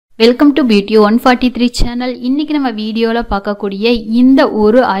Welcome to beauty 143 channel. இன்னைக்கு நம்ம வீடியோல பார்க்கக்கூடிய இந்த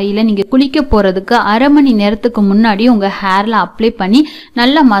ஒரு ஆயிலை நீங்க குளிக்க போறதுக்கு அரை மணி நேரத்துக்கு முன்னாடி உங்க ஹேர்ல அப்ளை பண்ணி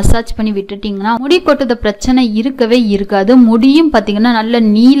நல்லா மசாஜ் பண்ணி விட்டுட்டீங்கன்னா முடி கொட்டுற பிரச்சனை இருக்கவே இருக்காது. முடியும் பாத்தீங்கன்னா நல்ல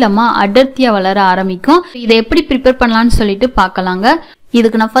நீளமா அடர்த்தியா வளர ஆரம்பிக்கும். இதை எப்படி ப்ரிப்பேர் பண்ணலாம்னு சொல்லிட்டு பார்க்கலாங்க.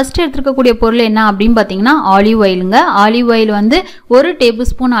 இதுக்கு நான் ஃபர்ஸ்ட் எடுத்துக்கக்கூடிய பொருள் என்ன அப்படின்னு பார்த்தீங்கன்னா ஆலிவ் ஆயிலுங்க. ஆலிவ் ஆயில் வந்து 1 டேபிள்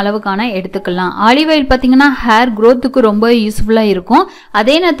ஸ்பூன் அளவுக்கான எடுத்துக்கலாம். ஆலிவ் ஆயில் பார்த்தீங்கன்னா ஹேர் க்ரோத்துக்கு ரொம்ப யூஸ்ஃபுல்லாக இருக்கும்.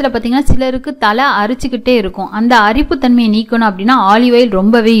 அதே நேரத்தில் பார்த்தீங்கன்னா சிலருக்கு தலை அரிச்சுக்கிட்டே இருக்கும். அந்த அரிப்பு தன்மையை நீக்கணும் அப்படின்னா ஆலிவ் ஆயில்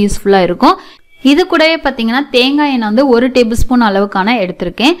ரொம்பவே யூஸ்ஃபுல்லாக இருக்கும். இது கூடவே பார்த்தீங்கன்னா தேங்காய் எண்ணெய் வந்து 1 டேபிள் ஸ்பூன் அளவுக்கான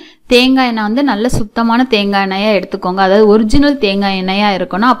எடுத்திருக்கேன். தேங்காய் எண்ணெய் வந்து நல்ல சுத்தமான தேங்காய் எண்ணெயாக எடுத்துக்கோங்க. அதாவது ஒரிஜினல் தேங்காய் எண்ணெயாக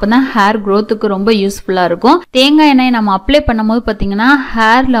இருக்கணும். அப்போ தான் ஹேர் க்ரோத்துக்கு ரொம்ப யூஸ்ஃபுல்லாக இருக்கும். தேங்காய் எண்ணெயை நம்ம அப்ளை பண்ணும்போது பார்த்தீங்கன்னா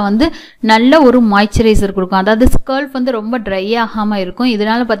ஹேரில் வந்து நல்ல ஒரு மாய்ஸ்சரைசர் கொடுக்கும். அதாவது ஸ்கல்ப் வந்து ரொம்ப ட்ரை ஆகாமல் இருக்கும்.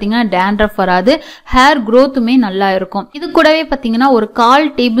 இதனால பார்த்தீங்கன்னா டேண்ட்ரஃப் வராது, ஹேர் க்ரோத்துமே நல்லா இருக்கும். இது கூடவே பார்த்தீங்கன்னா ஒரு 1/4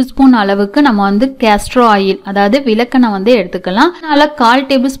 டேபிள் ஸ்பூன் அளவுக்கு நம்ம வந்து கேஸ்ட்ரோ ஆயில் அதாவது விளக்கெண்ணெய் வந்து எடுத்துக்கலாம். அதனால 1/4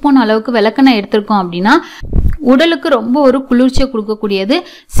 டேபிள் ஸ்பூன் அளவுக்கு விளக்கெண்ணெய் எடுத்திருக்கோம் அப்படின்னா உடலுக்கு ரொம்ப ஒரு குளிர்ச்சியை கொடுக்கக்கூடியது.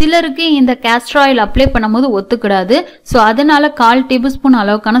 சிலருக்கு இந்த கேஸ்டர் ஆயில் அப்ளை பண்ணும்போது ஒத்துக்கிடாது. ஸோ அதனால 1/4 டேபிள் ஸ்பூன்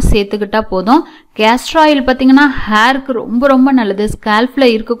அளவுக்கான சேர்த்துக்கிட்டா போதும். கேஸ்டர் ஆயில் பார்த்தீங்கன்னா ஹேருக்கு ரொம்ப ரொம்ப நல்லது. ஸ்கேல்ப்ல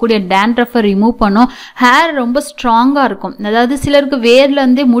இருக்கக்கூடிய டேண்ட்ரஃபை ரிமூவ் பண்ணும். ஹேர் ரொம்ப ஸ்ட்ராங்காக இருக்கும். அதாவது சிலருக்கு வேர்ல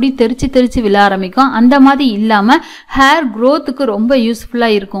இருந்தே முடி தெரிச்சு விழ ஆரம்பிக்கும். அந்த மாதிரி இல்லாமல் ஹேர் க்ரோத்துக்கு ரொம்ப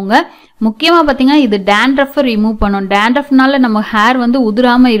யூஸ்ஃபுல்லாக இருக்குங்க. முக்கியமாக பார்த்தீங்கன்னா இது டேண்ட்ரஃபை ரிமூவ் பண்ணும். டேண்ட்ரஃப்னால நம்ம ஹேர் வந்து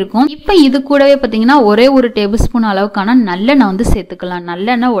உதிராமல் இருக்கும். இப்போ இது கூடவே பார்த்தீங்கன்னா ஒரே 1 டேபிள் ஸ்பூன் அளவுக்கான நல்லெண்ணெய் வந்து சேர்த்துக்கலாம்.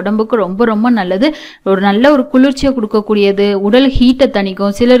 நல்லெண்ணெய் உடம்புக்கு ரொம்ப ரொம்ப நல்லது. ஒரு நல்ல ஒரு குளிர்ச்சியை கொடுக்கக்கூடியது. உடல் ஹீட்டை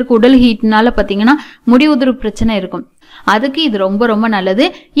தணிக்கும். சிலருக்கு உடல் ஹீட்னால பார்த்தீங்கன்னா முடி உதிர் பிரச்சனை இருக்கும். அதுக்கு இது ரொம்ப ரொம்ப நல்லது.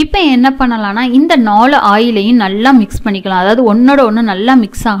 இப்போ என்ன பண்ணலாம்னா இந்த 4 ஆயிலையும் நல்லா மிக்ஸ் பண்ணிக்கலாம். அதாவது ஒன்னோட ஒன்று நல்லா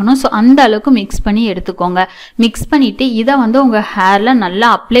மிக்ஸ் ஆகணும். ஸோ அந்த அளவுக்கு மிக்ஸ் பண்ணி எடுத்துக்கோங்க. மிக்ஸ் பண்ணிட்டு இதை வந்து உங்கள் ஹேரில் நல்லா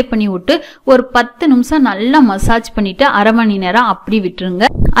அப்ளை பண்ணி விட்டு ஒரு 10 நிமிஷம் நல்லா மசாஜ் பண்ணிட்டு அரை மணி நேரம் அப்படி விட்டுருங்க.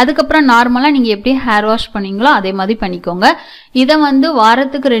 அதுக்கப்புறம் நார்மலாக நீங்கள் எப்படி ஹேர் வாஷ் பண்ணீங்களோ அதே மாதிரி பண்ணிக்கோங்க. இதை வந்து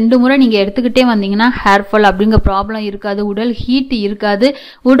வாரத்துக்கு 2 முறை நீங்கள் எடுத்துக்கிட்டே வந்தீங்கன்னா ஹேர் ஃபால் அப்படிங்கிற ப்ராப்ளம் இருக்காது. உடல் ஹீட் இருக்காது.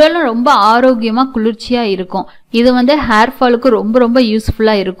 உடலும் ரொம்ப ஆரோக்கியமாக குளிர்ச்சியாக இருக்கும். இது வந்து ஹேர் ஃபாலுக்கு ரொம்ப ரொம்ப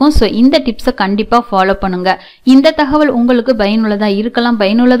யூஸ்ஃபுல்லாக இருக்கும். ஸோ இந்த டிப்ஸை கண்டிப்பாக ஃபாலோ பண்ணுங்க. இந்த தகவல் உங்களுக்கு பயனுள்ளதாக இருக்கலாம்.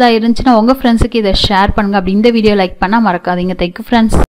 பயனுள்ளதாக இருந்துச்சுன்னா உங்கள் ஃப்ரெண்ட்ஸுக்கு இதை ஷேர் பண்ணுங்க. அப்படி இந்த வீடியோ லைக் பண்ணால் மறக்காதீங்க. Thank you friends.